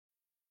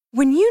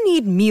When you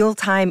need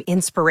mealtime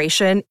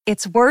inspiration,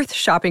 it's worth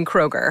shopping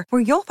Kroger,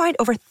 where you'll find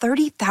over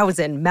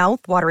 30,000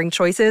 mouth-watering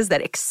choices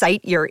that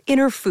excite your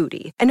inner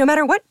foodie. And no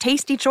matter what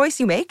tasty choice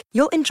you make,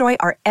 you'll enjoy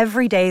our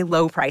everyday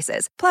low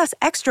prices, plus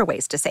extra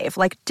ways to save,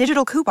 like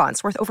digital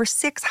coupons worth over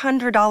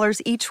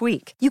 $600 each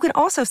week. You can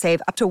also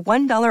save up to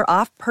 $1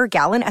 off per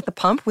gallon at the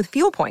pump with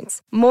fuel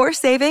points. More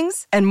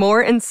savings and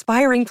more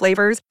inspiring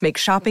flavors make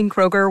shopping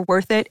Kroger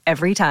worth it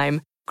every time.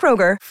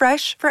 Kroger,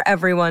 fresh for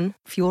everyone.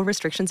 Fuel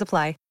restrictions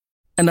apply.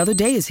 Another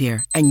day is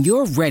here, and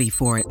you're ready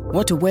for it.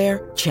 What to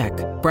wear? Check.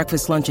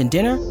 Breakfast, lunch, and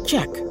dinner?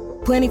 Check.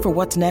 Planning for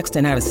what's next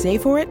and how to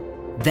save for it?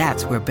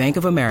 That's where Bank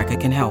of America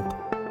can help.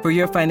 For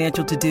your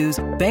financial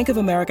to-dos, Bank of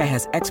America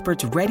has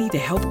experts ready to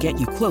help get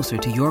you closer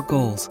to your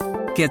goals.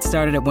 Get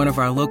started at one of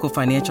our local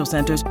financial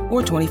centers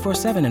or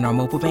 24/7 in our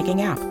mobile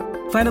banking app.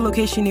 Find a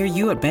location near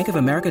you at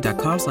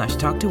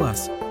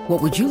bankofamerica.com/talktous.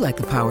 What would you like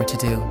the power to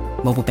do?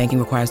 Mobile banking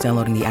requires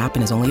downloading the app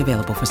and is only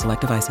available for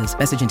select devices.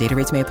 Message and data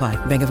rates may apply.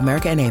 Bank of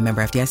America N.A.,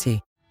 member FDIC.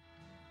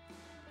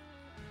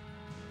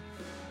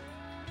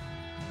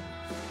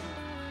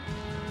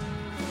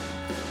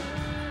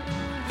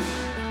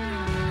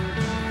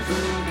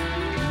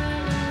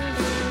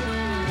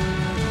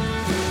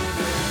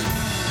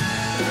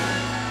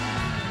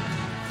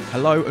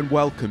 Hello and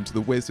welcome to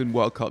the Wisden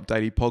World Cup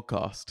Daily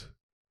Podcast.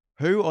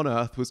 Who on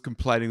earth was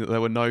complaining that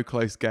there were no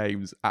close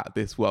games at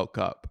this World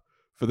Cup?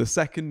 For the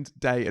second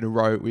day in a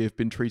row, we have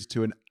been treated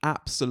to an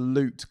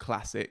absolute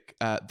classic.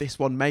 This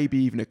one maybe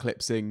even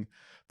eclipsing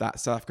that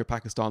South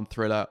Africa-Pakistan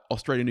thriller.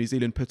 Australia-New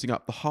Zealand putting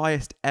up the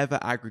highest ever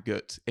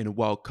aggregate in a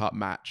World Cup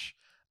match,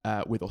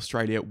 with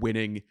Australia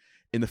winning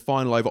in the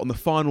final over. On the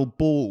final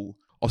ball,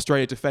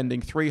 Australia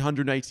defending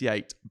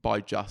 388 by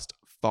just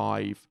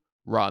 5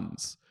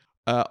 runs.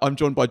 I'm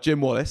joined by Jim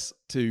Wallace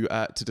to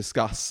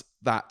discuss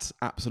that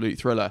absolute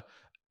thriller.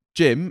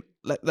 Jim,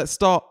 let's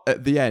start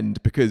at the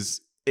end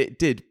because it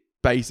did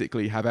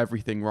basically have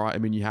everything right. I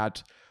mean, you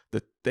had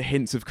the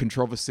hints of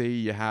controversy,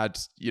 you had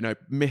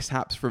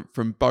mishaps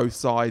from both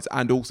sides,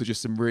 and also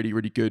just some really,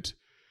 really good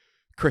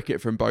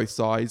cricket from both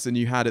sides. And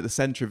you had at the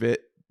centre of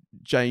it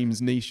Jimmy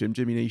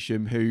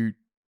Neesham, who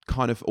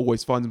kind of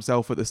always finds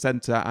himself at the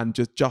centre and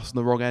just on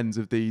the wrong ends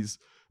of these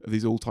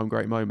all-time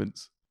great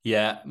moments.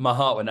 Yeah, my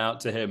heart went out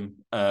to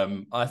him.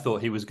 I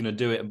thought he was going to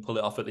do it and pull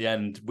it off at the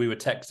end. We were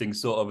texting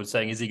sort of and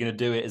saying, is he going to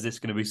do it? Is this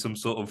going to be some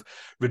sort of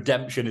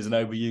redemption is an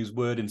overused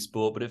word in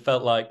sport, but it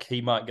felt like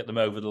he might get them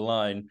over the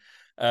line.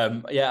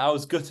 I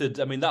was gutted.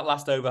 I mean, that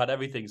last over had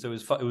everything. So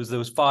there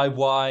was 5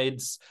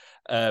 wides.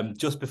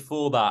 Just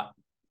before that,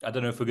 I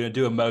don't know if we're going to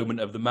do a moment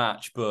of the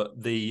match,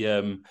 but the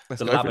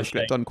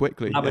Labuschagne done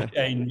quickly.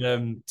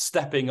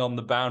 Stepping on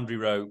the boundary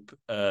rope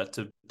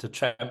to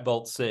Trent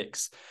Bolt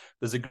 6.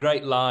 There's a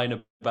great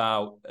line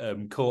about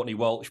Courtney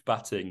Walsh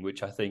batting,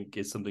 which I think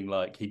is something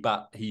like he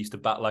used to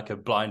bat like a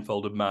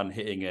blindfolded man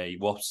hitting a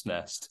wasp's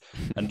nest.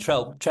 And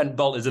Trent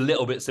Bolt is a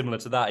little bit similar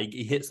to that.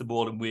 He hits the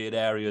ball in weird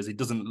areas. He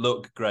doesn't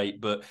look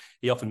great, but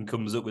he often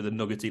comes up with a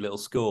nuggety little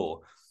score.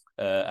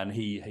 And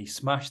he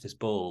smashed this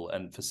ball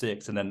and for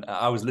 6. And then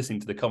I was listening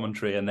to the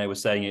commentary and they were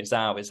saying it's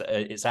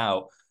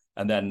out.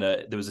 And then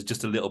there was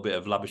just a little bit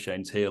of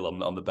Labuschagne's heel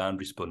on the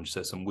boundary sponge.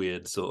 So some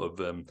weird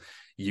sort of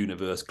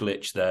universe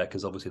glitch there,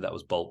 because obviously that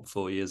was Bolt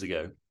 4 years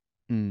ago.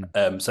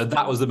 So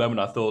that was the moment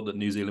I thought that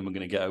New Zealand were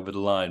going to get over the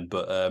line.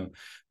 But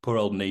poor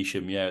old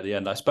Neesham, at the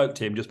end. I spoke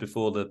to him just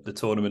before the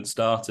tournament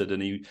started,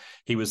 and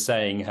he was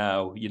saying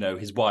how,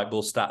 his white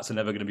ball stats are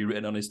never going to be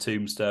written on his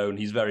tombstone.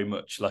 He's very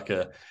much like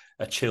a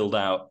chilled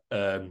out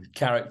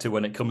character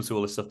when it comes to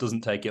all this stuff,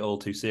 doesn't take it all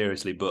too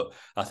seriously, but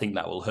I think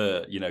that will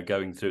hurt,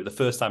 going through the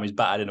first time he's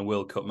batted in a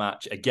World Cup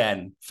match.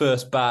 Again,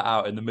 first bat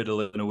out in the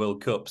middle in a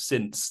World Cup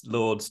since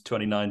Lord's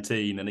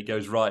 2019, and it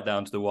goes right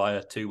down to the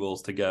wire, 2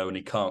 balls to go, and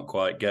he can't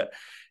quite get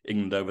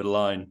England over the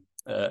line,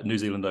 New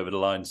Zealand over the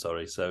line,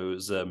 sorry. So it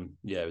was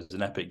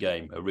an epic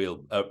game, a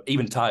real,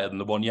 even tighter than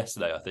the one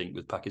yesterday, I think,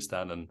 with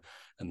Pakistan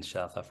and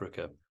South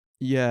Africa.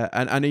 Yeah,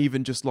 and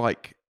even just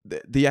like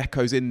the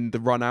echoes in the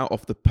run out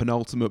off the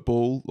penultimate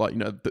ball, like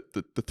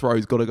the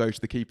throw's got to go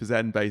to the keeper's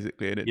end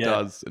basically, and it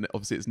does. And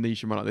obviously it's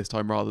Neesham run out this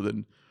time rather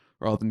than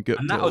Guptill.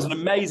 And that was an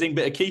amazing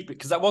bit of keeping,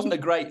 because that wasn't a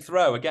great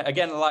throw.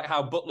 Again, like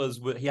how Buttler's,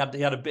 he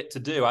had a bit to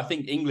do. I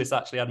think Inglis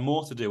actually had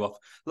more to do off.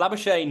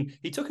 Labuschagne,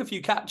 he took a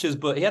few catches,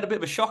 but he had a bit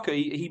of a shocker.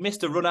 He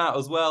missed a run out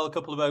as well a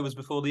couple of overs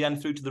before the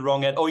end, through to the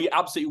wrong end. He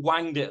absolutely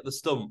wanged it at the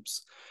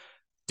stumps.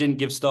 Didn't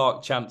give Stark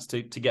a chance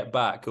to get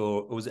back,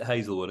 or was it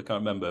Hazelwood? I can't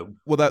remember.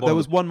 Well, there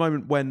was one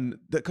moment when,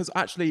 because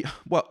actually,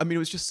 it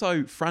was just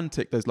so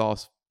frantic those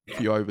last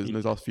few overs and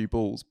those last few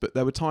balls. But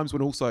there were times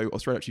when also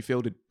Australia actually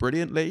fielded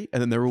brilliantly,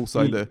 and then there were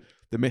also the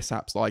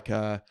mishaps. Like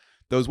there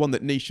was one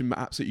that Neesham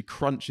absolutely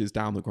crunches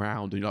down the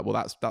ground, and you're like,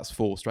 well, that's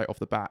 4 straight off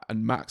the bat.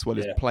 And Maxwell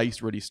is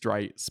placed really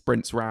straight,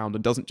 sprints round,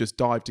 and doesn't just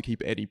dive to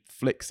keep it in; he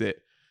flicks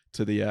it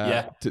to the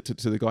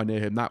to the guy near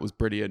him. That was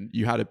brilliant.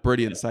 You had a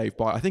brilliant save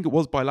by, I think it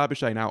was by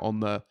Labuschagne out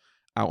on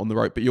the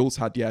rope, but you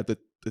also had the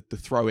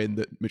throw in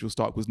that Mitchell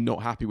Starc was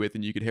not happy with,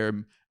 and you could hear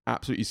him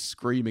absolutely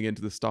screaming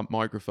into the stump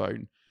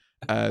microphone.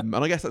 And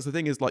I guess that's the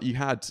thing, is like you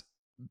had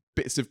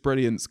bits of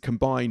brilliance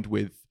combined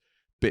with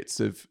bits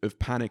of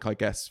panic, I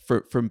guess,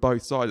 from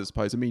both sides, I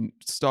suppose. I mean,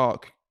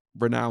 Stark,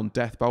 renowned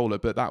death bowler,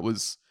 but that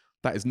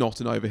is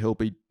not an over he'll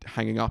be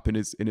hanging up in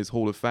his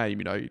Hall of Fame.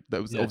 You know,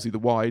 there was obviously the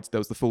wides, there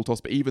was the full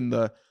toss, but even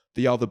the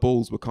other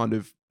balls were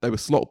they were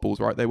slot balls,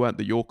 right? They weren't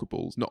the Yorker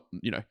balls, not,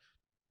 you know.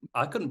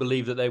 I couldn't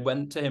believe that they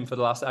went to him for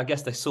the last. I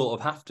guess they sort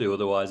of have to,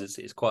 otherwise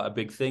it's quite a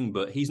big thing.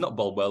 But he's not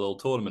bowled well all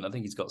tournament. I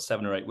think he's got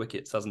 7 or 8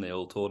 wickets, hasn't he?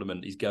 All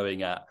tournament.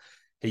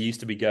 He used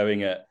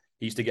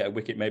to get a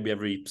wicket maybe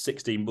every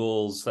 16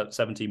 balls,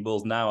 17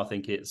 balls. Now I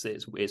think it's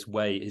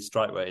way, his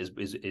strike rate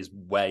is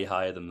way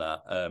higher than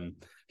that.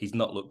 He's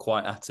not looked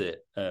quite at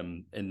it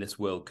in this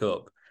World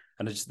Cup.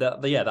 And it's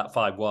that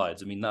 5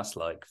 wides. I mean, that's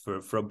like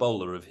for a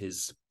bowler of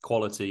his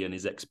quality and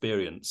his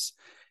experience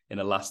in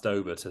a last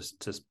over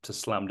to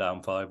slam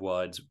down 5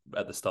 wides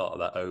at the start of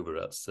that over.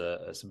 That's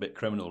a bit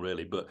criminal,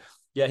 really. But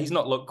yeah, he's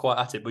not looked quite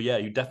at it. But yeah,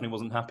 he definitely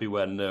wasn't happy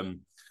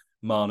when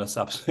Marnus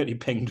absolutely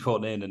pinged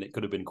one in, and it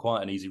could have been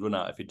quite an easy run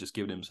out if he'd just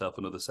given himself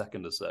another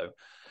second or so.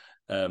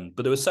 But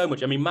there was so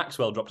much. I mean,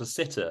 Maxwell dropped a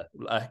sitter,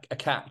 a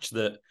catch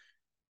that,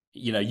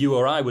 you know, you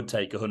or I would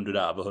take 100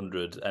 out of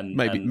 100, and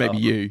maybe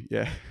you,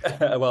 yeah.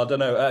 Well, I don't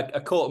know, a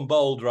caught and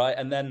bowled, right,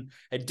 and then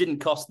it didn't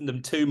cost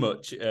them too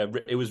much.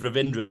 It was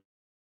Ravindra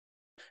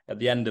at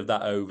the end of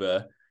that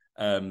over,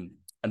 and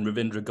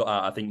Ravindra got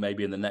out, I think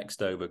maybe in the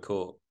next over,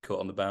 caught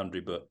on the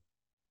boundary. But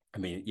I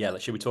mean, yeah,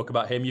 should we talk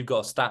about him? You've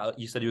got a stat.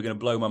 You said you were going to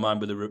blow my mind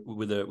with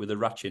a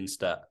Rachin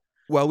stat.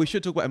 Well, we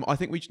should talk about him. I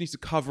think we just need to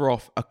cover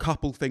off a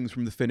couple things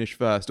from the finish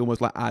first,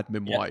 almost like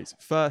admin-wise.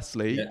 Yeah.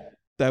 Firstly,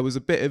 there was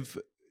a bit of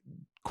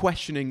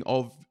questioning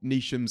of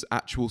Neesham's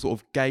actual sort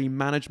of game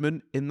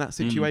management in that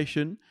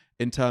situation,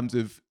 in terms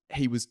of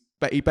he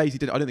basically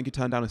did. I don't think he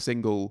turned down a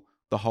single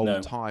the whole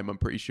time. I'm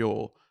pretty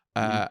sure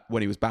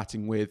when he was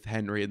batting with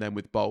Henry and then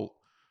with Bolt.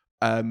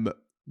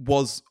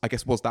 Was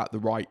that the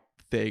right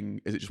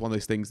thing? Is it just one of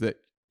those things that,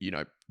 you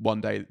know,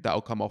 one day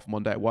that'll come off and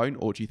one day it won't?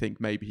 Or do you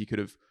think maybe he could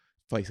have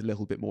faced a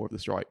little bit more of the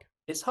strike?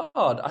 It's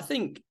hard. I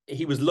think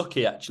he was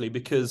lucky, actually,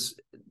 because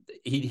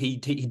he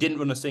didn't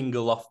run a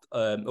single off,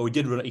 or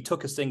he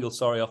took a single,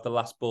 off the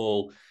last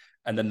ball,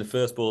 and then the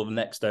first ball of the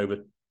next over,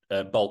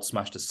 Bolt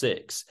smashed a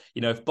 6.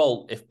 You know, if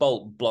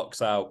Bolt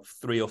blocks out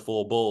 3 or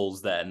 4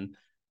 balls, then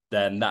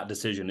that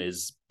decision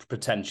is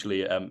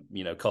potentially,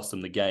 cost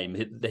him the game.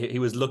 He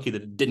was lucky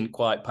that it didn't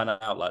quite pan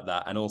out like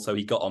that, and also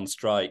he got on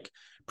strike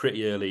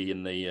pretty early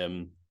in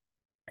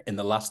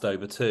the last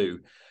over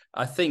too.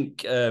 I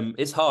think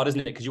it's hard,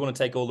 isn't it? Because you want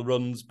to take all the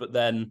runs, but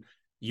then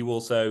you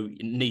also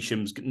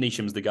Neesham's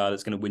the guy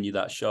that's going to win you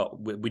that shot,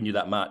 win you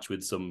that match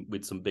with some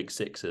big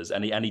sixes,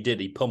 and he did.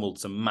 He pummeled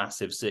some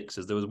massive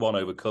sixes. There was one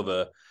over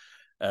cover,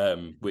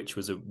 there's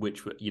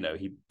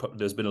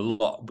been a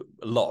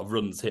lot of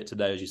runs hit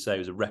today, as you say. It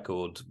was a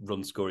record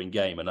run scoring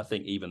game, and I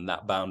think even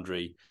that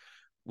boundary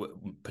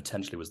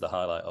potentially was the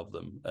highlight of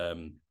them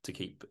to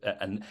keep.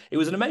 And it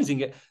was an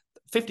amazing.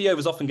 50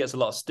 overs often gets a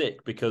lot of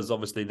stick because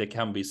obviously there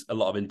can be a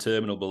lot of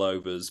interminable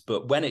overs,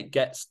 but when it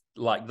gets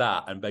like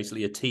that and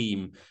basically a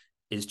team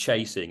is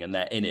chasing and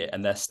they're in it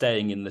and they're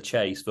staying in the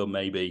chase for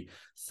maybe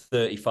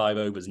 35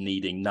 overs,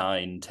 needing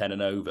 9, 10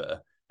 and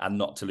over, and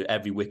not to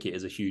every wicket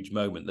is a huge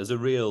moment. There's a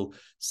real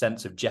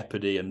sense of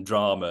jeopardy and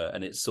drama,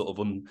 and it's sort of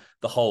on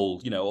the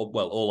whole,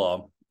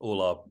 all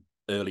our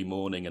early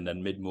morning and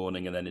then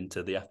mid-morning and then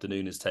into the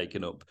afternoon is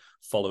taken up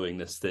following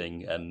this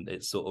thing, and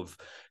it's sort of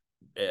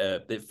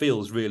it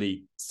feels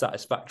really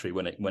satisfactory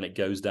when it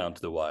goes down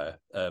to the wire.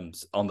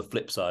 On the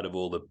flip side of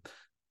all the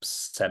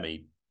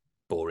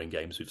semi-boring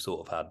games we've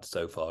sort of had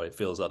so far, it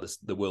feels like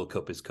the World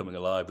Cup is coming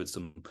alive with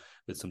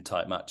some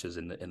tight matches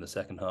in the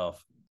second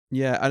half.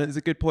 Yeah, and it's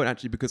a good point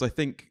actually, because I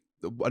think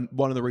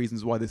one of the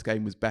reasons why this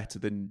game was better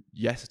than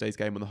yesterday's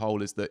game on the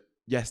whole is that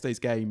yesterday's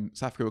game,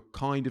 South Africa were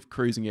kind of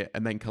cruising it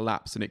and then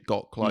collapsed and it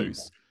got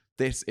close.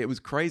 It was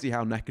crazy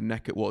how neck and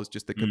neck it was,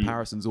 just the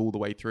comparisons all the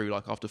way through.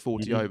 Like after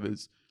 40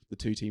 overs, the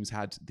two teams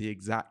had the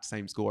exact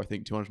same score, I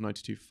think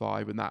 292 for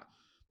 5, and that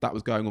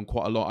was going on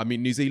quite a lot. I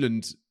mean, New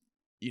Zealand,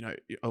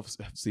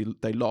 obviously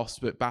they lost,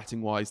 but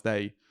batting wise,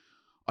 I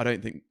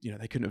don't think,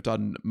 they couldn't have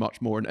done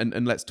much more.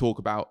 And let's talk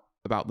about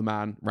the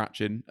man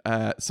Rachin.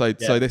 So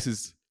this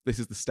is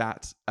the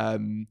stat.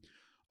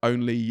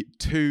 Only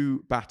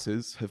 2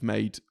 batters have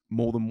made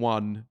more than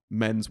one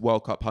men's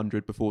World Cup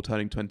 100 before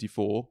turning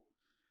 24.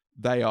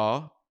 They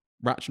are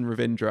Rachin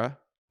Ravindra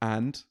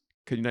and,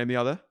 can you name the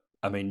other?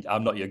 I mean,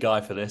 I'm not your guy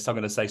for this. I'm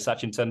going to say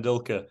Sachin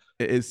Tendulkar.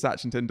 It is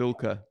Sachin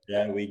Tendulkar.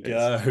 There we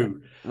go.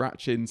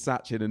 Rachin,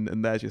 Sachin,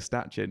 and there's your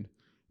Statchin.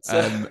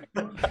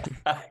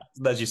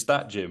 There's your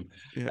stat, Jim.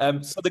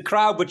 Yeah. So the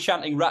crowd were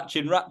chanting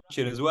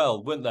Rachin as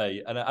well, weren't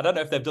they? And I don't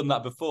know if they've done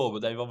that before,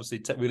 but they've obviously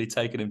really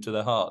taken him to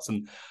their hearts.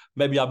 And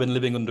maybe I've been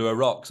living under a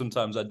rock.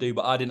 Sometimes I do,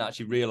 but I didn't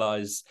actually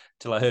realise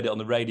till I heard it on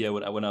the radio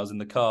when I was in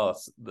the car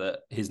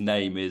that his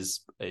name is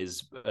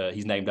he's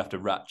named after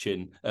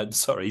Rachin.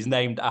 He's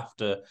named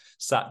after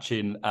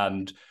Sachin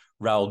and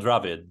Rahul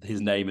Dravid. His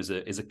name is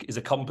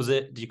a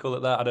composite. Do you call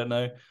it that? I don't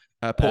know.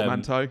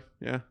 Portmanteau.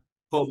 Yeah.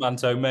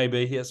 Portmanteau,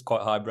 maybe. It's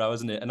quite highbrow,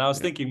 isn't it? And I was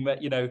thinking, do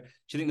you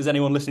think there's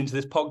anyone listening to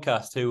this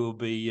podcast who will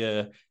be,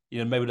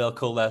 maybe they'll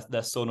call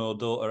their son or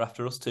daughter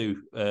after us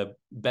too,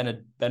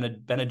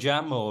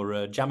 Benajam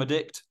or Jam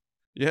Addict?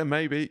 Yeah,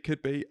 maybe it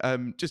could be.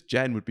 Just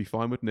Jen would be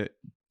fine, wouldn't it?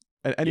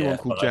 And anyone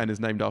called Jen is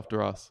named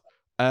after us.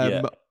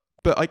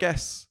 But I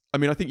guess,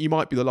 I think you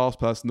might be the last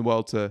person in the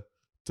world to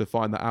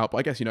find that out. But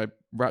I guess,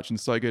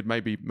 Ratchan's so good.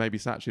 Maybe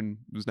Sachin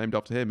was named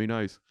after him. Who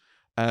knows?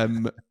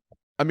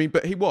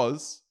 But he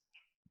was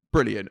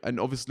brilliant. And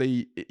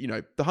obviously,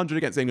 the 100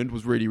 against England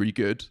was really, really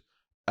good.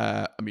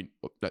 The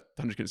 100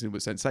 against England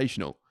was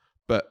sensational.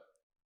 But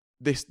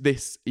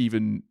this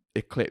even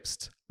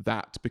eclipsed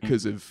that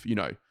because of,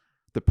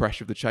 the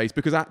pressure of the chase.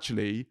 Because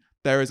actually,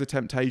 there is a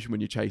temptation when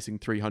you're chasing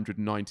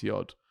 390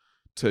 odd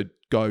to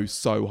go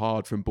so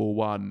hard from ball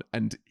one.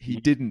 And he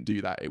didn't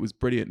do that. It was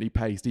brilliantly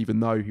paced, even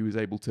though he was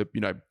able to,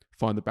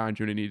 find the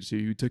boundary when he needed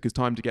to. He took his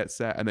time to get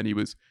set, and then he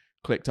was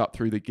clicked up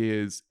through the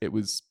gears. It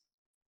was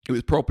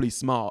properly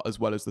smart, as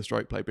well as the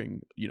stroke play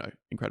being,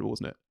 incredible,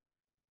 wasn't it?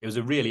 It was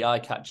a really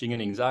eye-catching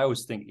innings. I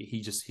always think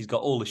he's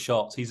got all the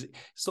shots. He's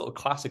sort of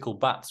classical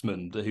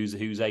batsman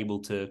who's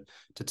able to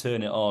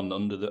turn it on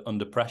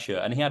under pressure.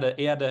 And he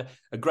had a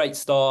great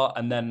start,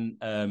 and then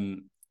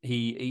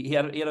he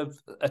had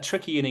a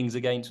tricky innings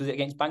against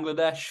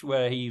Bangladesh,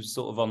 where he was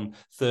sort of on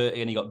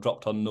 30 and he got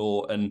dropped on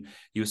naught, and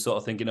you were sort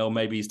of thinking, oh,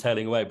 maybe he's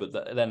tailing away. But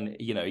then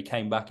he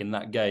came back in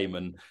that game,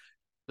 and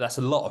that's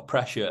a lot of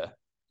pressure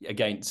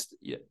against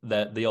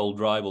the old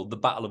rival, the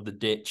battle of the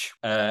ditch,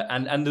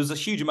 and there was a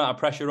huge amount of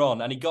pressure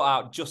on, and he got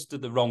out just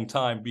at the wrong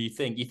time. But you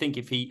think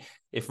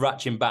if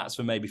Ratchin bats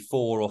for maybe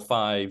 4 or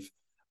 5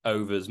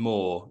 overs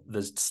more,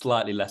 there's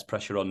slightly less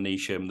pressure on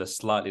Neesham. There's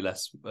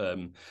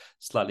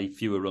slightly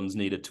fewer runs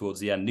needed towards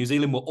the end. New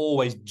Zealand were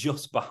always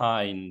just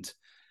behind.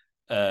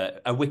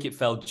 A wicket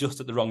fell just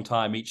at the wrong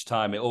time each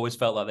time. It always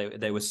felt like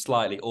they were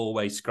slightly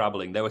always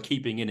scrabbling. They were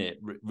keeping in it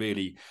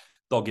really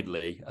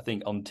doggedly. I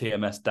think on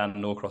TMS, Dan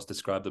Norcross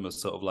described them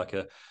as sort of like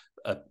an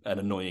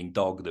annoying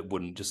dog that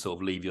wouldn't just sort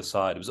of leave your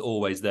side. It was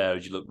always there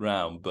as you looked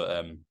round,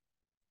 but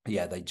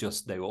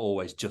they were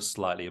always just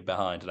slightly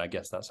behind, and I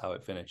guess that's how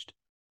it finished.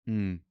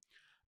 Well,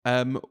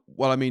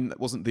 it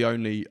wasn't the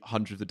only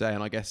 100 of the day,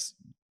 and I guess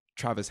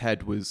Travis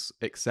Head was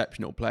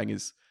exceptional, playing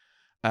his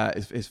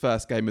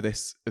first game of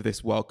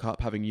this World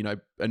Cup, having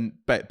and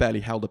barely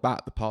held a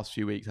bat the past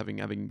few weeks,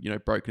 having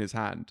broken his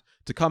hand,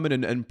 to come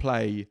in and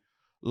play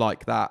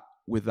like that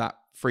with that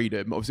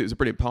freedom. Obviously, it was a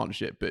brilliant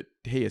partnership, but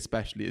he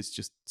especially is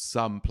just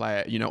some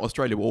player.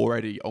 Australia were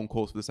already on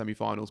course for the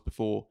semi-finals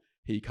before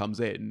he comes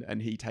in,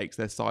 and he takes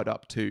their side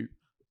up to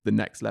the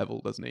next level,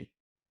 doesn't he?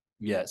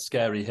 Yeah, it's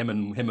scary. Him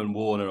and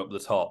Warner up the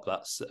top.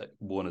 That's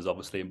Warner's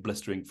obviously in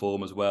blistering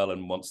form as well,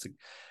 and wants to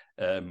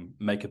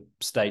make a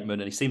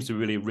statement. And he seems to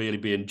really, really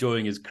be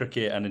enjoying his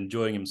cricket and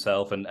enjoying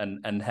himself.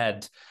 And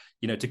Head,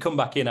 to come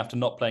back in after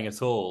not playing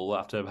at all,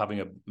 after having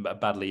a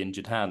badly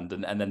injured hand,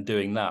 and then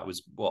doing that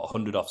was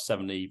 100 off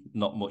 70,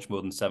 not much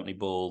more than 70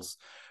 balls,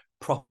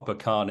 proper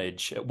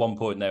carnage. At one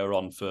point they were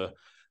on for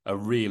a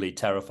really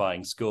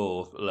terrifying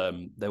score.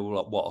 They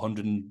were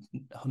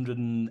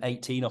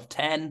 118 off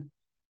 10.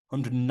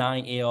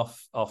 190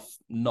 off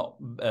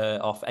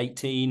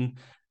 18,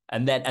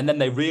 and then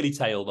they really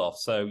tailed off.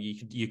 So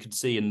you could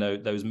see in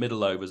those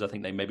middle overs, I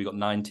think they maybe got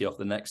 90 off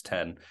the next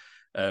 10,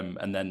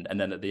 and then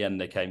at the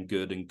end they came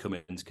good, and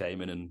Cummins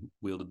came in and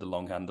wielded the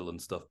long handle and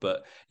stuff.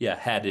 But yeah,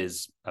 Head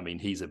is,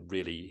 he's a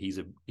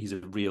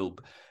real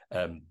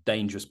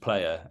dangerous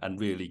player, and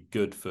really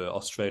good for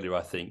Australia.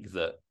 I think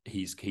that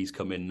he's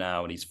come in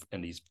now,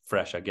 and he's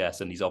fresh, I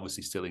guess, and he's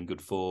obviously still in good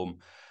form.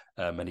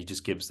 And he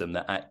just gives them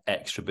that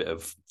extra bit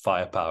of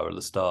firepower at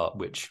the start,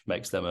 which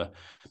makes them a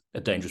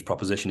dangerous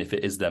proposition if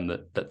it is them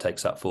that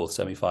takes that 4th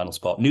semi-final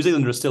spot. New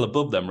Zealand are still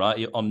above them,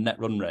 right, on net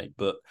run rate,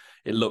 but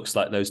it looks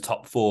like those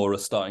top 4 are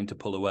starting to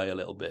pull away a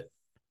little bit.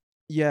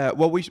 Yeah,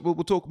 well,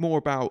 we'll talk more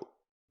about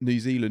New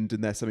Zealand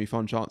and their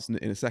semi-final chance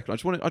in a second. I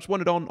just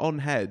wanted on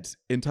Head,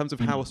 in terms of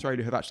how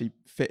Australia have actually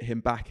fit him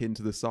back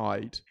into the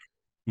side.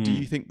 Do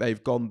you think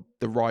they've gone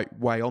the right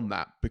way on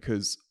that?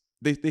 Because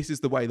this is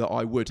the way that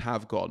I would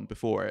have gone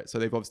before it. So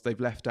they've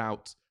left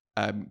out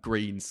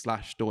Green /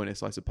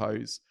 Stoinis, I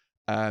suppose,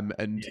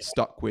 and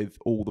stuck with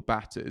all the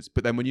batters.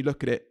 But then when you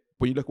look at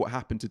what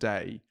happened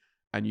today,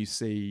 and you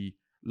see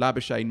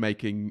Labuschagne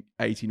making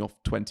 18 off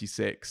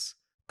 26,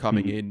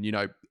 coming in,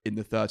 in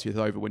the 30th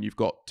over when you've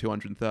got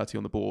 230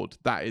 on the board,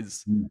 that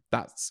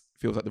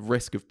feels like the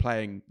risk of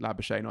playing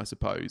Labuschagne, I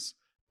suppose.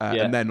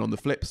 And then on the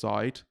flip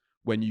side,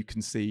 when you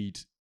concede,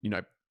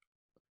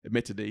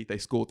 admittedly, they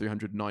scored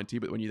 390,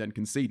 but when you then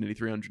concede nearly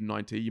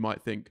 390, you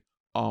might think,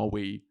 are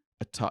we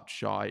a touch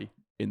shy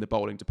in the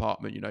bowling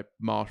department?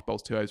 Marsh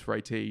bowls 2 overs for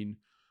 18.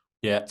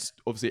 Yeah.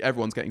 Obviously,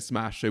 everyone's getting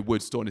smashed, so would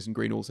Stoinis and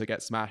Green also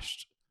get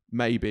smashed?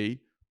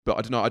 Maybe. But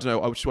I don't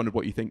know. I just wondered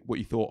what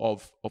you thought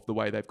of the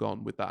way they've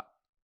gone with that.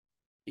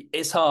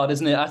 It's hard,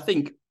 isn't it? I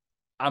think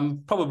I'm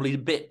probably a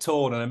bit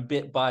torn and a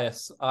bit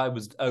biased. I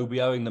was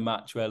OBOing the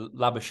match where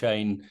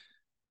Labuschagne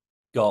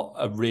got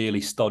a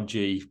really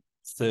stodgy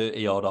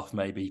 30 odd off,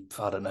 maybe.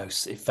 I don't know.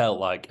 It felt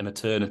like an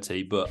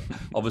eternity, but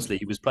obviously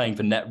he was playing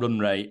for net run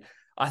rate.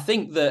 I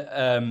think that,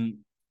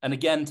 and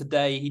again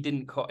today he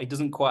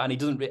doesn't quite, and he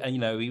doesn't, you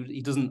know,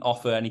 he doesn't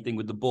offer anything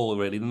with the ball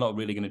really. They're not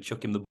really going to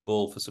chuck him the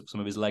ball for some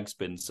of his leg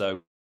spins.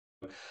 So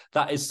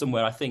that is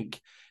somewhere I think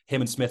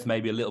him and Smith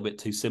may be a little bit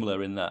too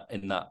similar in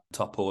that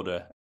top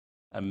order,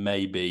 and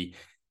maybe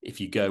if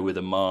you go with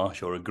a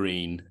Marsh or a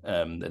Green,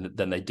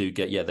 then they do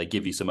get, they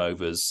give you some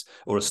overs,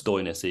 or a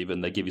Stoinis even,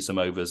 they give you some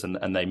overs,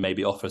 and they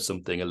maybe offer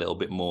something a little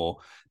bit more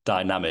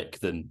dynamic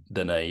than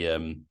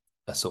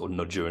a sort of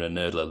nudger and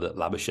a nurdler that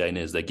Labuschagne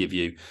is. They give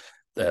you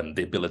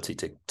the ability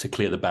to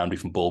clear the boundary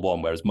from ball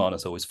one, whereas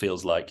Marnus always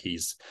feels like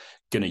he's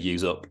going to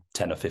use up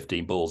 10 or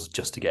 15 balls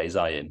just to get his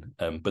eye in.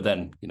 But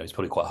then, you know, he's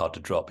probably quite hard to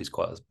drop. He's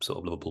quite a sort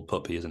of Liverpool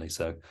puppy, isn't he?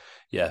 So,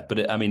 yeah, but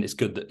it's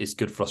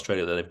good for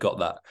Australia that they've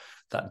got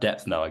that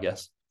depth now, I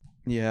guess.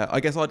 Yeah, I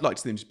guess I'd like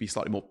to see them to be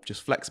slightly more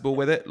just flexible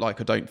with it. Like,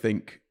 I don't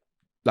think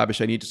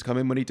Labuschagne needed to come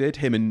in when he did.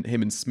 Him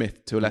and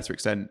Smith, to a lesser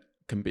extent,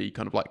 can be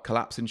kind of like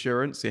collapse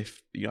insurance.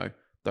 If, you know,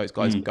 those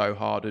guys go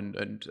hard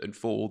and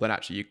fall, then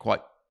actually you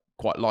quite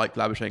like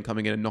Labuschagne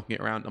coming in and knocking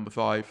it around number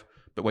 5.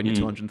 But when you're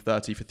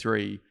 230 for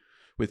 3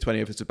 with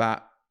 20 overs to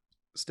bat,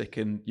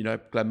 sticking, you know,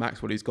 Glenn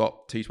Maxwell, who's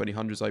got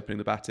T20 opening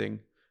the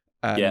batting.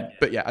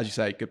 But yeah, as you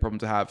say, good problem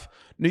to have.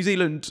 New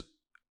Zealand,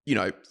 you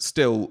know,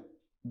 still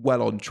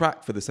well on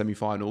track for the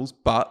semi-finals,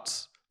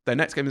 but their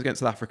next game is against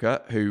South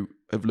Africa, who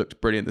have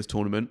looked brilliant this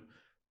tournament.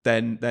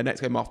 Then their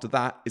next game after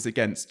that is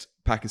against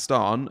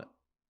Pakistan,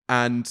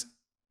 and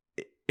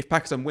if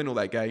Pakistan win all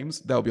their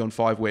games, they'll be on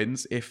 5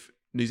 wins. If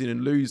New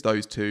Zealand lose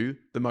those 2,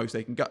 the most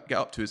they can get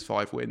up to is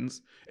 5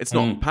 wins. It's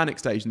not panic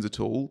stations at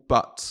all,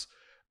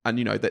 and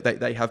you know,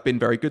 they have been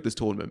very good this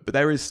tournament, but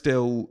there is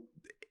still,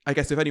 I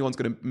guess, if anyone's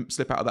going to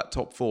slip out of that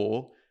top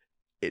 4,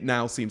 it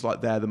now seems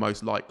like they're the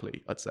most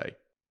likely, I'd say.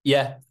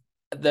 Yeah.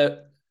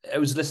 I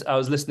was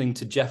listening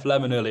to Jeff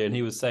Lemon earlier, and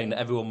he was saying that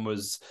everyone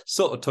was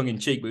sort of tongue in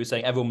cheek, but he was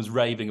saying everyone was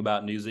raving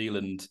about New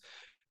Zealand,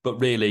 but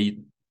really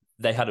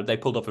they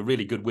pulled off a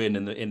really good win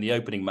in the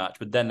opening match,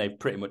 but then they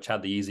pretty much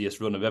had the easiest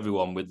run of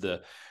everyone with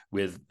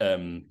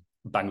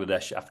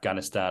Bangladesh,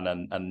 Afghanistan,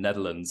 and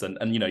Netherlands,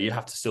 and you know, you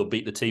have to still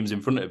beat the teams in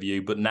front of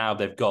you, but now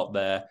they've got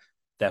their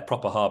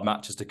proper hard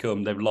matches to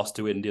come. They've lost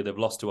to India, they've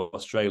lost to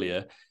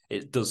Australia.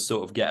 It does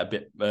sort of get a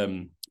bit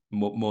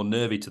more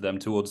nervy to them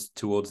towards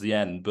the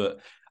end, but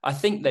I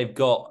think they've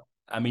got.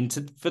 I mean,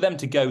 for them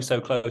to go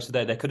so close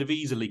today, they could have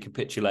easily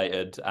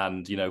capitulated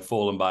and, you know,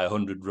 fallen by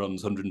 100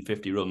 runs,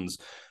 150 runs.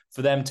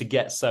 For them to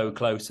get so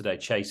close today,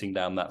 chasing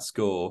down that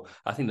score,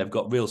 I think they've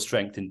got real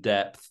strength in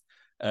depth.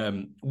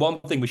 One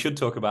thing we should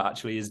talk about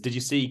actually is, did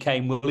you see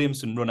Kane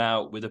Williamson run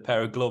out with a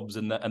pair of gloves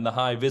and the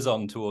high vis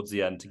on towards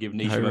the end to give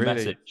Neesham a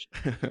message?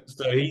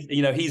 So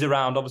he's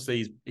around.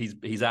 Obviously,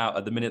 he's out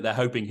at the minute. They're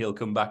hoping he'll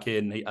come back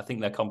in. I think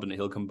they're confident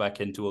he'll come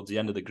back in towards the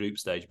end of the group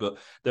stage. But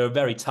they're a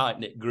very tight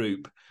knit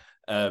group.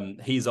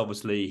 He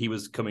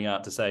was coming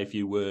out to say a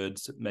few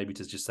words, maybe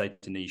to just say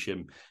to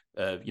Neesham,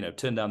 you know,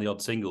 turn down the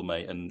odd single,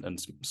 mate, and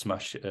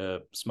smash a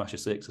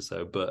 6 or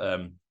so.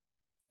 But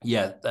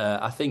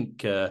I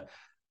think.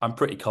 I'm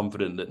pretty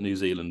confident that New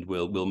Zealand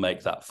will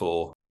make that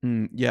 4.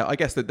 Yeah, I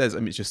guess that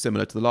it's just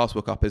similar to the last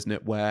World Cup, isn't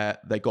it? Where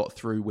they got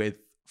through with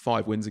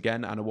 5 wins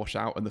again and a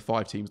washout, and the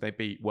 5 teams they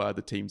beat were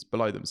the teams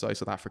below them. So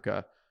South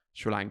Africa,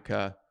 Sri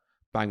Lanka,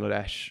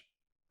 Bangladesh,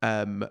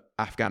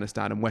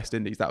 Afghanistan, and West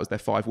Indies. That was their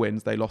 5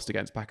 wins. They lost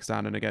against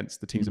Pakistan and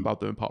against the teams above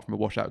them, apart from a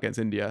washout against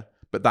India.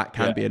 But that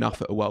can be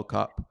enough at a World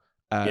Cup.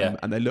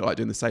 And they look like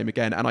doing the same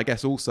again. And I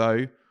guess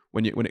also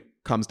when it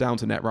comes down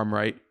to net run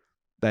rate,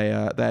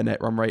 their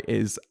net run rate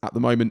is at the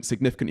moment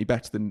significantly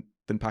better than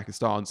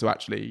Pakistan. So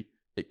actually,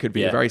 it could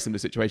be a very similar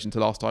situation to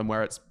last time,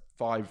 where it's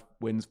 5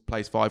 wins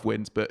plays 5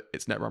 wins, but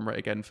it's net run rate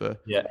again for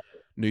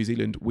New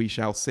Zealand. We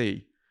shall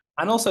see.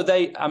 And also,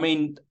 the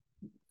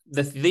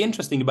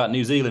interesting about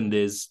New Zealand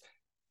is,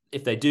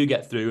 if they do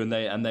get through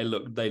and they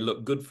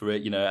look good for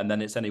it, you know, and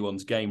then it's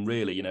anyone's game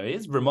really. You know, it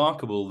is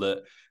remarkable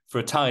that for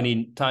a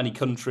tiny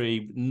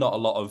country, not a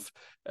lot of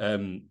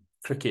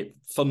cricket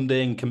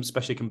funding,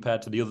 especially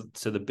compared to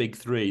the big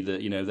 3,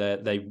 that, you know,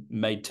 they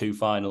made 2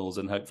 finals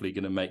and hopefully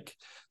going to make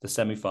the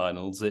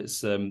semi-finals.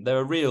 It's they're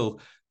a real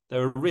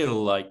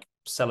like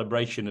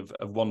celebration of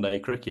one-day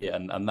cricket,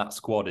 and that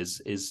squad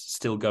is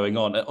still going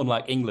on.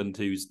 Unlike England,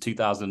 whose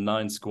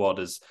 2009 squad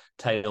has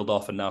tailed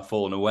off and now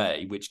fallen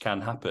away, which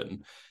can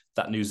happen.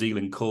 That New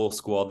Zealand core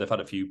squad, they've had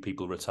a few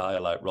people retire,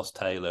 like Ross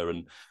Taylor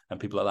and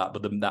people like that.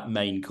 But that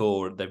main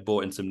core, they've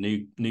brought in some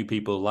new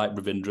people like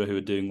Ravindra, who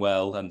are doing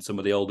well, and some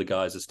of the older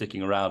guys are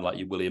sticking around, like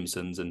your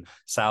Williamsons, and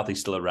Southey's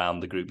still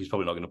around the group. He's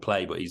probably not going to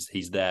play, but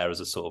he's there as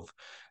a sort of,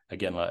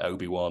 again, like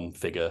Obi-Wan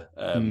figure.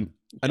 And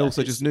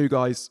also just new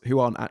guys who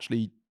aren't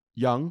actually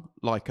young,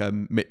 like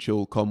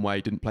Mitchell, Conway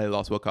didn't play the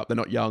last World Cup. They're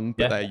not young,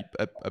 but they're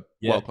a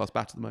world-class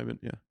batter at the moment.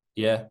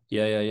 Yeah,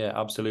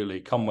 absolutely.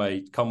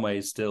 Conway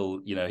is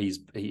still, you know,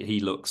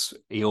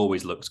 he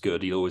always looks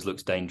good. He always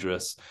looks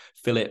dangerous.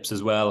 Phillips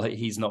as well.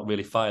 He's not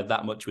really fired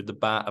that much with the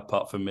bat,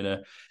 apart from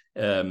in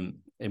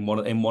in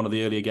one of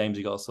the earlier games,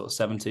 he got sort of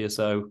 70 or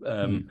so.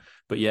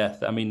 But yeah,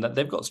 I mean,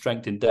 they've got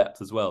strength in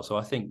depth as well. So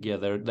I think, yeah,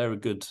 they're a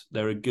good.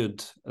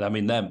 I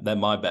mean, they're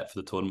my bet for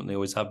the tournament. They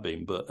always have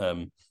been. But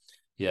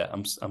yeah,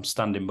 I'm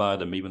standing by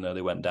them, even though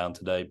they went down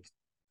today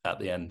at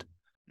the end.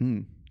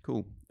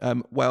 Cool.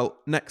 Well,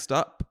 next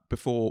up,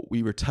 before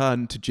we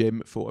return to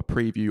Jim for a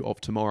preview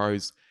of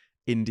tomorrow's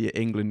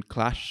India-England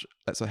clash,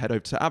 let's head over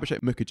to Abhishek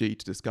Mukherjee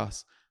to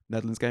discuss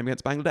Netherlands game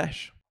against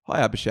Bangladesh.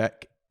 Hi,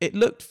 Abhishek. It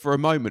looked for a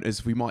moment as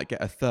if we might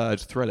get a third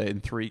thriller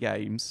in 3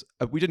 games.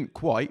 We didn't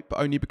quite, but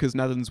only because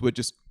Netherlands were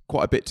just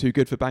quite a bit too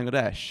good for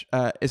Bangladesh.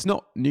 It's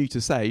not new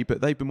to say,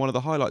 but they've been one of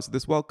the highlights of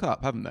this World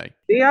Cup, haven't they?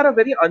 They are a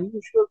very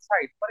unusual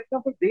side. For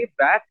example, they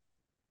bat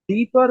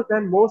deeper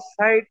than most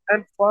sides,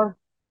 and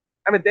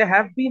there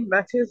have been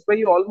matches where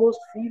you almost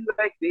feel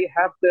like they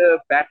have the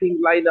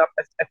batting lineup,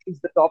 at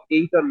least the top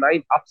 8 or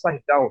 9,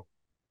 upside down.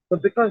 So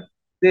because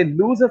they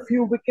lose a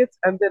few wickets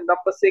and then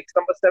number 6,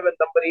 number 7,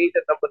 number 8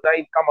 and number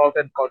 9 come out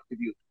and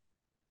contribute.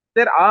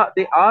 They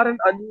are an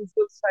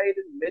unusual side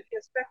in many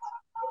aspects.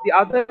 The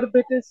other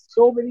bit is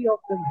so many of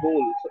them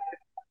bowl. So if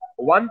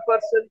one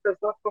person does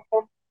not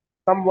perform,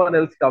 someone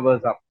else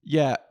covers up.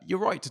 Yeah, you're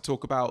right to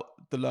talk about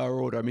the lower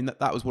order. I mean,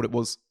 that was what it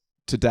was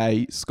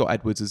today. Scott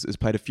Edwards has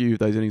played a few of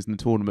those innings in the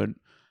tournament.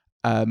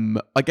 I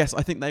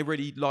think they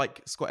really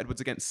like Scott Edwards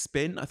against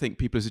spin. I think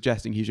people are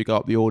suggesting he should go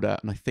up the order,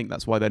 and I think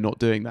that's why they're not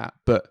doing that.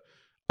 But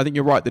I think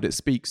you're right that it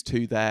speaks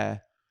to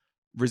their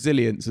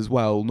resilience as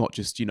well, not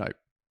just,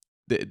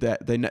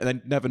 they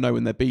never know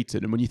when they're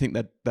beaten. And when you think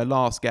that their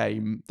last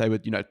game, they were,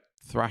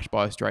 thrashed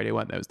by Australia,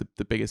 weren't they? It was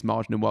the biggest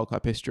margin in World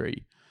Cup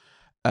history.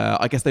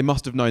 I guess they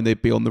must have known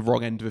they'd be on the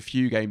wrong end of a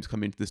few games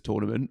coming into this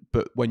tournament.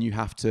 But when you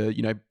have to,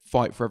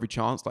 fight for every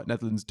chance like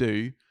Netherlands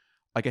do,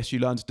 I guess you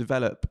learn to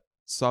develop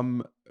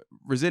some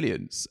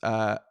resilience.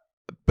 But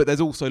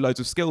there's also loads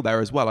of skill there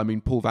as well. I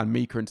mean, Paul van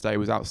Meekeren today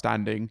was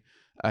outstanding.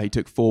 He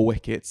took 4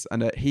 wickets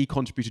and he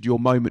contributed your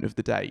moment of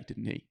the day,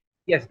 didn't he?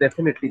 Yes,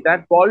 definitely.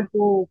 That ball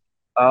to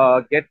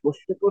get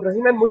Mushfiqur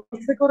Rahim, and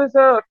Mushfiqur is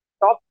a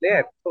top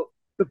player. So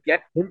to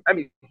get him,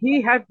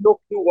 he had no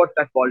clue what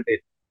that ball did.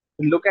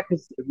 Look at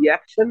his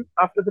reaction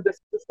after the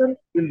dismissal,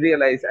 you'll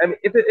realize.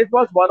 It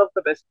was one of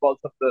the best balls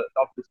of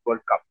this World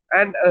Cup.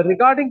 And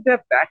regarding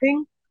their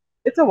batting,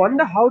 it's a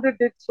wonder how they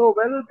did so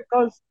well,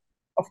 because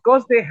of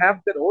course they have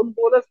their own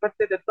bowlers, but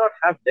they did not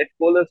have net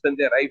bowlers when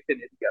they arrived in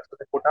India. So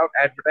they put out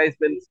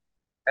advertisements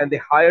and they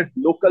hired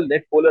local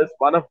net bowlers.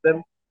 One of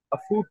them, a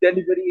food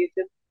delivery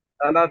agent,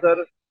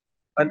 another,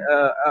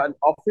 an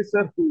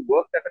officer who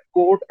worked at a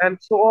court, and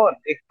so on.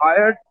 They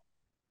hired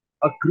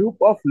a group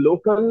of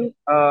local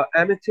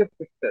amateur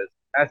pitchers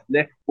as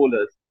net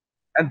bowlers,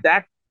 and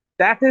that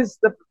is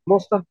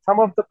some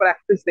of the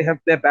practice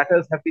their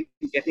batters have been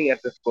getting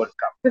at this World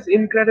Cup. It's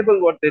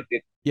incredible what they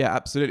did. Yeah,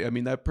 absolutely. I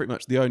mean, they're pretty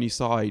much the only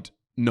side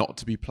not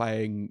to be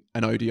playing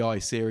an ODI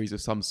series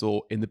of some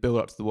sort in the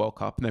build-up to the World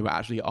Cup, and they were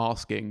actually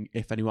asking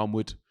if anyone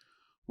would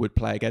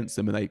play against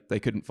them, and they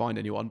couldn't find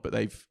anyone. But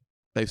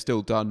they've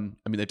still done.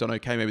 I mean, they've done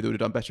okay. Maybe they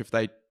would have done better if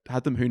they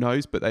had them. Who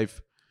knows? But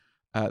they've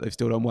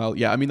still done well.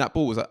 Yeah, I mean, that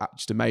ball was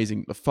just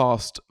amazing. The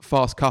fast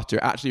cutter.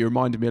 It actually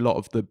reminded me a lot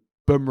of the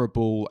Bumrah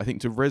ball, I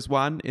think, to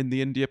Rizwan in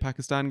the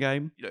India-Pakistan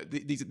game.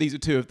 These are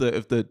two of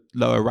the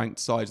lower ranked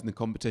sides in the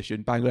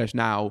competition. Bangladesh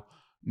now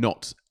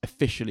not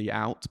officially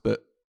out,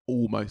 but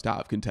almost out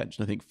of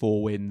contention. I think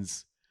 4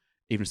 wins.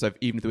 Even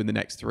if they win the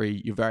next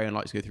 3, you're very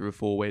unlikely to go through with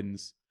 4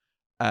 wins.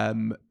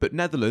 But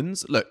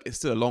Netherlands, look, it's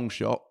still a long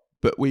shot.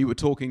 But we were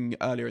talking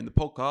earlier in the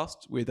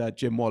podcast with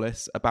Jim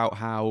Wallace about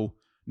how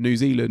New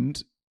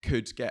Zealand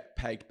could get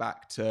pegged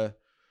back to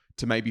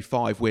maybe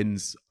 5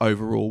 wins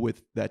overall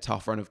with their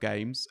tough run of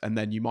games, and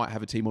then you might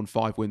have a team on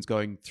 5 wins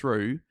going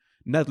through.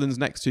 Netherlands'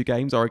 next 2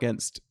 games are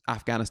against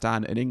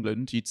Afghanistan and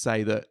England. You'd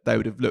say that they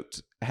would have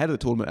looked ahead of the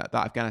tournament at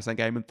that Afghanistan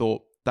game and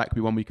thought that could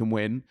be one we can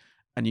win,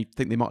 and you'd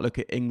think they might look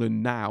at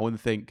England now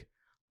and think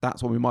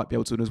that's one we might be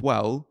able to win as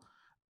well.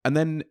 And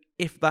then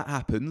if that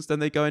happens, then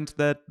they go into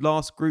their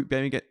last group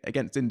game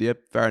against India,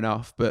 fair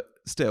enough, but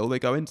still they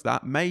go into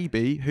that,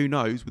 maybe, who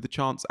knows, with a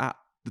chance at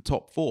the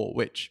top 4,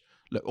 which,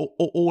 look,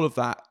 all of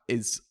that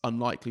is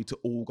unlikely to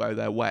all go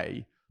their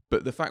way.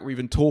 But the fact we're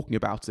even talking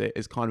about it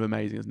is kind of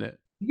amazing, isn't it?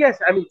 Yes,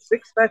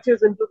 6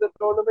 matches into the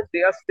tournament,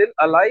 they are still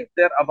alive.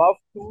 They're above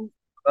 2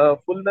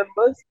 full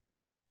members,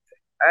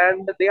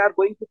 and they are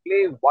going to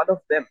play one of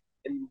them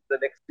in the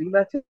next 3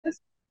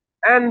 matches.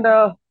 And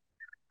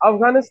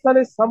Afghanistan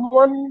is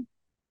someone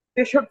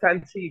they should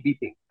fancy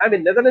beating.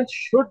 Netherlands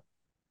should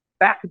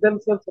back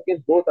themselves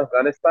against both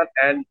Afghanistan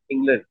and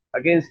England.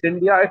 Against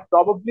India, it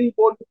probably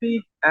won't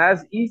be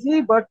as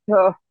easy, but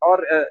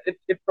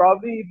it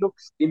probably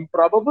looks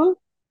improbable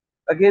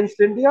against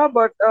India.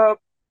 But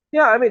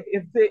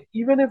if they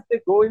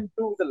go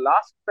into the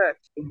last match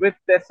with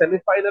their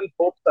semi-final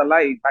hopes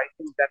alive, I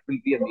think that will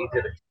be a major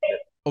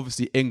achievement.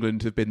 Obviously,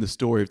 England have been the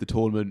story of the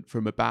tournament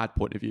from a bad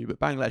point of view, but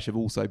Bangladesh have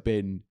also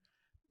been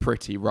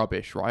pretty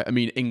rubbish, right? I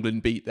mean,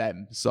 England beat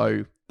them,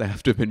 so they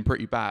have to have been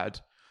pretty bad.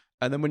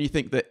 And then when you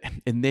think that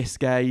in this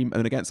game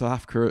and against South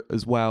Africa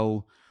as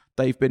well,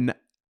 they've been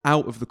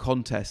out of the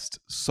contest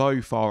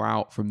so far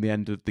out from the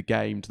end of the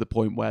game to the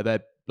point where they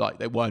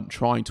weren't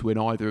trying to win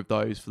either of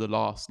those for the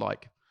last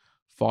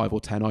 5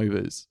 or 10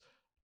 overs.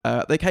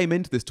 They came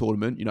into this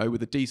tournament,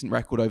 with a decent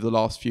record over the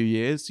last few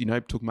years,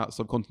 talking about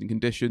subcontinent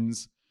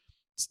conditions.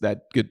 They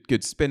had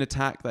good spin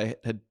attack. They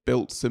had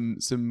built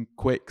some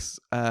quicks,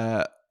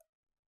 and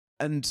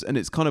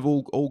it's kind of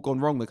all gone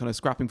wrong. They're kind of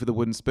scrapping for the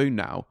wooden spoon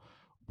now.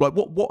 Like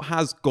what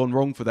has gone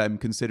wrong for them,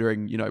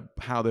 considering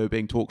how they were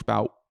being talked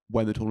about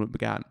when the tournament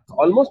began?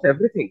 Almost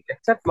everything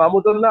except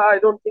Mahmudullah. I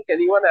don't think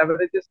anyone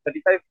averages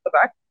 35 at the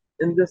back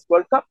in this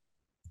World Cup,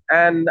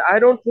 and I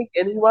don't think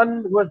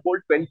anyone who has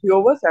bowled 20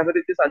 overs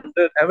averaged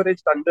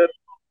under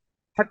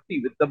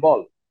 30 with the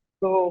ball.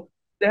 So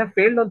they have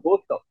failed on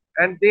both counts.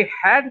 And they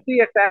had the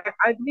attack.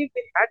 I believe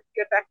they had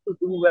the attack to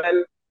do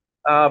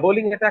well,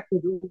 bowling attack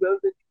to do well in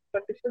these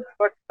conditions.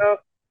 But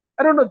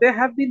I don't know. There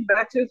have been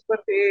matches where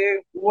they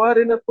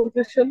were in a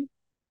position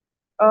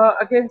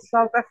against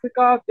South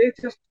Africa. They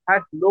just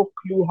had no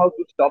clue how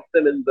to stop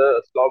them in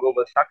the slog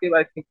over. Shakib,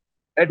 I think,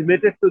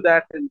 admitted to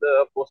that in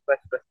the post-match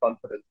press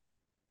conference.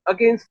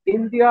 Against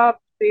India,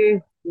 they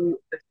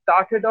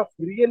started off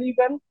really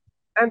well,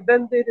 and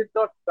then they did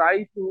not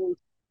try to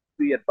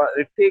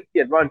take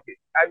the advantage.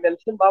 I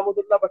mentioned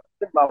Mahmudullah, but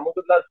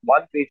Mahmudullah's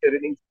one major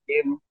innings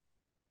came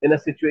in a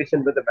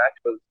situation where the match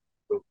was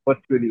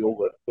virtually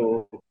over.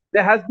 So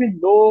there has been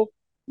no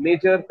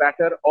major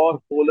batter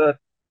or bowler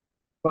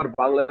for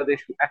Bangladesh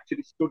who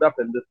actually stood up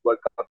in this World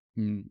Cup.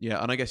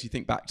 Yeah, and I guess you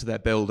think back to their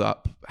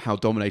build-up, how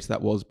dominated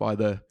that was by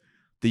the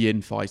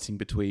infighting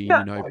between,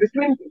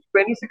 between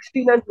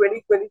 2016 and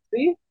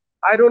 2023,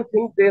 I don't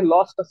think they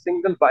lost a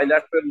single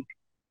bilateral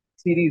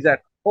series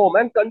at home.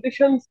 And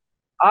conditions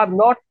are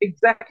not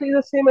exactly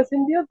the same as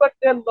India, but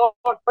they are not.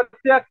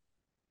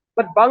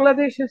 But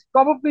Bangladesh is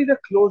probably the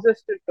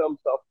closest in terms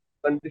of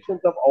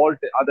conditions of all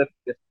the other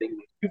testing.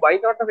 You might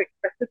not have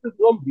expected to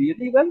do them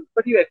really well,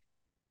 but you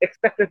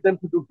expected them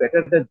to do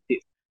better than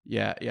this.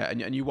 Yeah,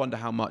 and you wonder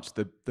how much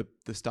the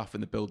stuff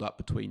in the build-up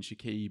between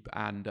Shakib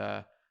and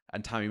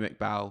Tamim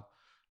Iqbal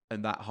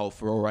and that whole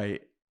furore,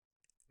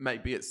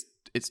 maybe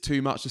it's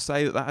too much to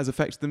say that has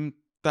affected them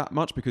that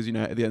much, because at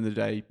the end of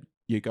the day,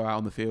 you go out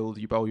on the field,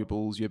 you bowl your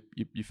balls, you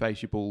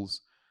face your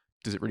balls.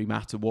 Does it really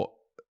matter what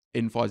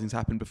infighting's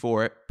happened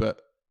before it?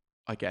 But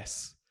I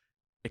guess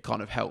it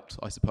kind of helped,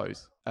 I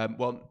suppose.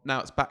 Well, now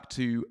it's back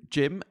to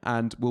Jim,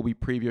 and we'll be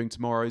previewing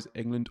tomorrow's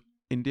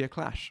England-India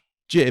clash.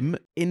 Jim,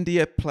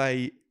 India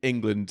play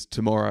England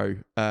tomorrow.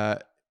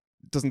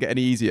 Doesn't get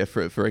any easier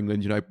for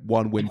England.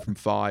 1 win from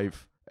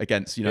 5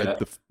 against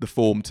the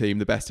form team,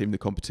 the best team in the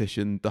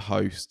competition, the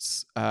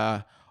hosts.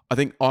 I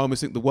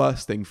almost think the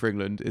worst thing for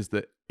England is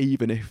that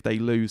even if they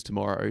lose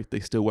tomorrow, they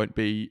still won't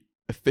be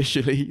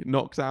officially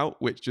knocked out,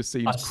 which just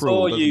seems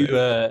cruel. I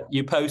saw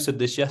you posted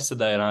this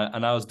yesterday,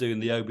 and I was doing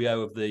the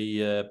OBO of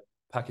the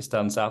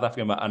Pakistan South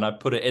Africa match, and I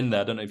put it in there.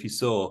 I don't know if you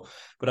saw,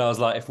 but I was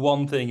like, if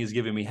one thing is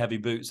giving me heavy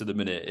boots at the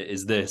minute, it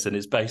is this, and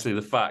it's basically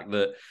the fact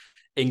that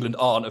England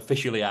aren't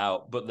officially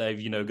out, but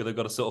they've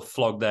got to sort of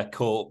flog their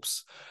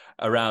corpse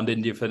around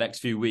India for the next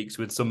few weeks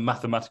with some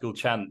mathematical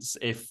chance,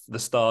 if the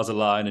stars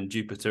align and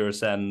Jupiter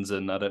ascends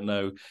and I don't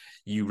know,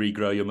 you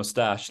regrow your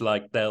mustache,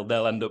 like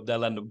they'll end up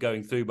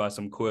going through by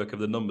some quirk of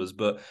the numbers.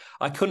 But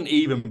I couldn't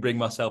even bring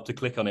myself to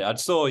click on it. I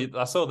saw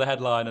the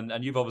headline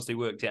and you've obviously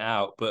worked it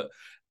out, but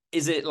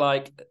is it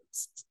like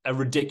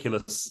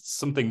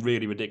something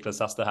really ridiculous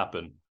has to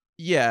happen?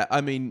 Yeah,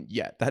 I mean,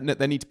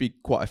 there need to be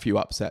quite a few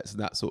upsets and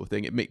that sort of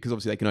thing. Because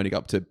obviously they can only go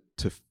up to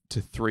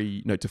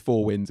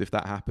 4 wins if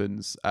that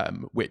happens,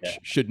 which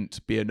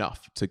shouldn't be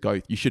enough to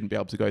go. You shouldn't be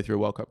able to go through a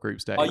World Cup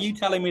group stage. Are you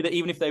telling me that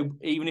even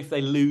if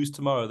they lose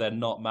tomorrow, they're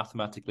not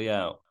mathematically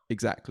out?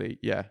 Exactly.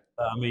 Yeah.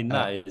 I mean,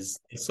 it's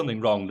something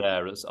wrong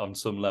there on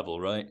some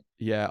level, right?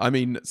 Yeah. I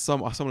mean,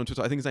 someone on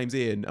Twitter, I think his name's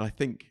Ian, and I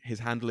think his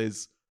handle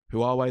is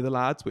 "Who Are We the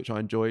Lads," which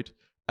I enjoyed.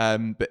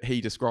 But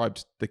he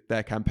described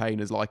their campaign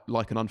as like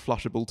an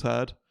unflushable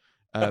turd.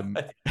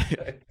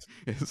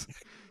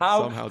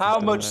 How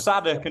much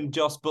sadder can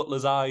Joss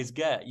Butler's eyes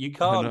get? You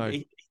can't.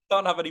 He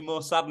can't have any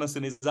more sadness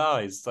in his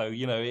eyes. So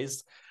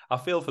I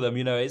feel for them.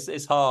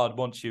 It's hard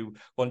once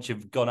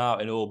you've gone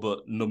out in all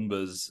but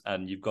numbers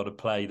and you've got to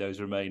play those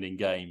remaining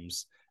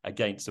games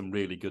against some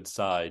really good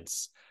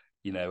sides.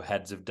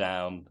 Heads have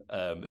down.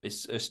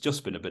 It's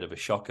just been a bit of a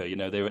shocker.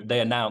 They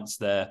announced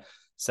their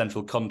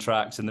central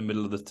contracts in the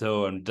middle of the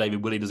tour, and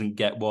David Willey doesn't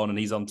get one, and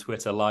he's on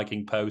Twitter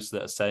liking posts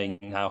that are saying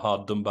how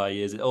hard done by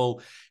he is.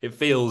 It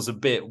feels a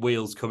bit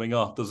wheels coming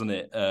off, doesn't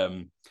it?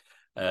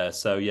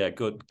 So yeah,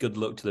 good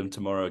luck to them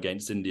tomorrow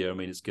against India. I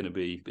mean, it's going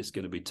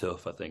to be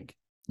tough, I think.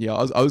 Yeah,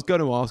 I was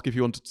going to ask if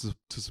you wanted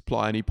to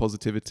supply any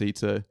positivity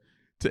to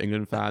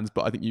England fans,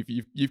 but I think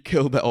you've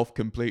killed that off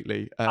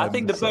completely. I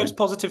think the most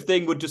positive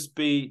thing would just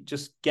be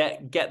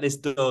get this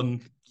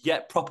done,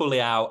 get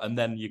properly out, and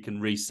then you can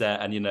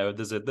reset. And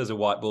there's a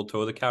white ball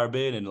tour of the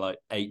Caribbean in like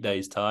 8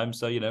 days' time,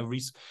 so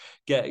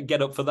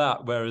get up for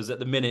that. Whereas at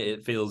the minute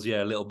it feels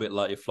a little bit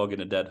like you're flogging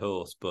a dead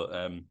horse. But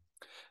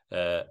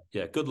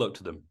good luck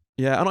to them.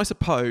 Yeah, and I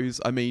suppose,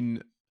 I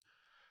mean,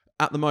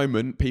 at the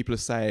moment, people are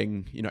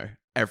saying,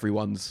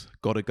 everyone's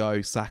got to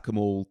go, sack them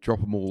all, drop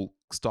them all,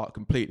 start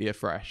completely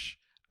afresh.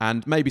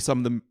 And maybe some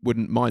of them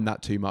wouldn't mind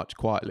that too much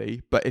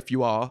quietly. But if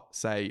you are,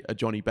 say, a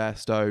Johnny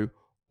Bairstow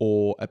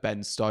or a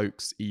Ben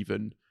Stokes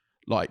even,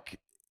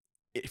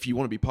 if you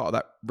want to be part of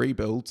that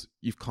rebuild,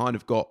 you've kind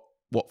of got,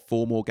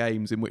 4 more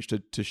games in which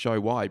to show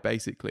why,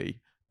 basically.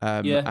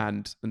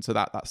 And so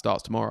that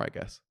starts tomorrow, I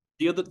guess.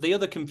 The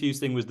other confused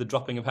thing was the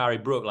dropping of Harry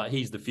Brook.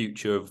 He's the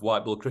future of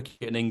white ball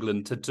cricket in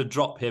England. To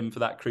drop him for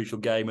that crucial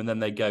game and then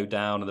they go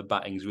down and the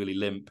batting's really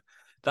limp.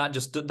 That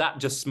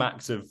just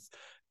smacks of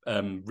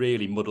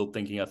really muddled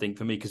thinking, I think,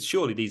 for me, because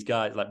surely these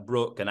guys like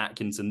Brook and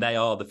Atkinson, they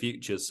are the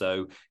future.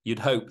 So you'd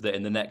hope that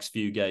in the next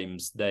few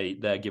games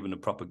they're given a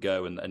proper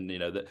go and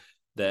that.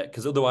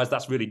 Because otherwise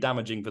that's really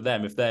damaging for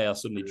them. If they are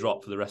suddenly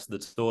dropped for the rest of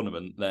the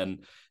tournament, then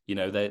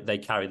they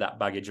carry that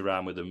baggage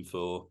around with them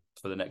for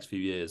the next few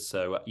years.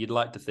 So you'd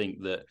like to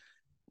think that,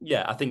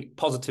 I think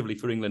positively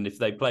for England, if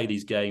they play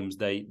these games,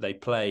 they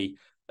play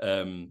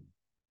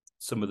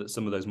some of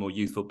those more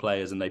youthful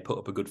players and they put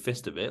up a good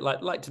fist of it.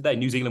 Like today,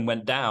 New Zealand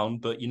went down,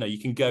 but you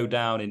can go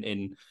down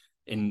in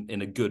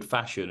a good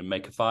fashion and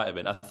make a fight of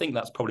it. I think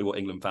that's probably what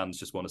England fans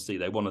just want to see.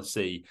 They want to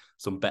see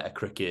some better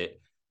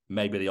cricket.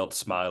 Maybe the odd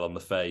smile on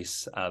the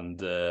face and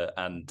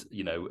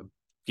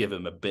give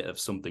them a bit of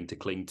something to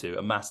cling to,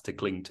 a mass to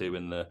cling to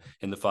in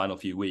the final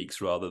few weeks,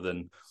 rather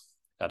than,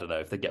 I don't know,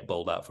 if they get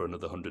bowled out for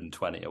another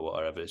 120 or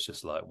whatever. It's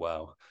just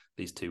wow,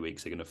 these 2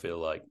 weeks are going to feel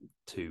like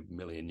 2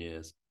 million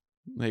years.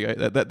 There you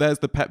go. There's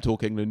the pep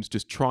talk, England.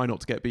 Just try not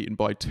to get beaten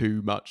by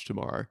too much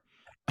tomorrow.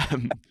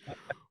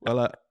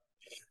 Well,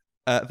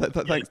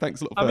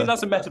 thanks a lot. I mean,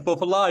 that's a metaphor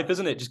for life,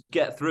 isn't it? Just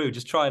get through.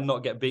 Just try and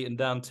not get beaten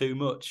down too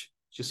much.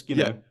 Just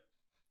know.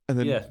 And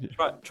then,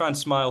 try and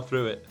smile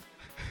through it.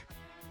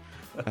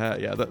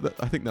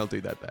 I think they'll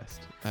do their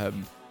best.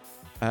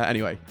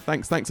 Anyway,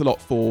 thanks a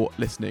lot for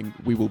listening.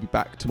 We will be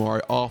back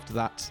tomorrow after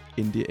that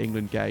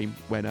India-England game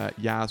when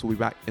Yaz will be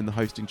back in the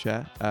hosting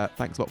chair.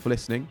 Thanks a lot for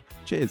listening.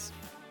 Cheers.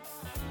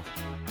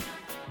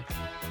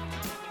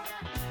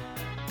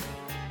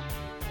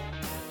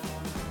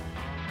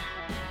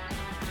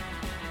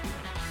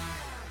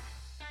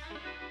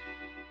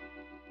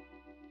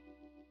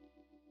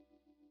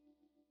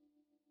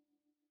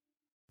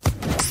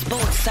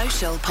 Sports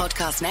Social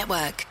Podcast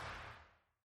Network.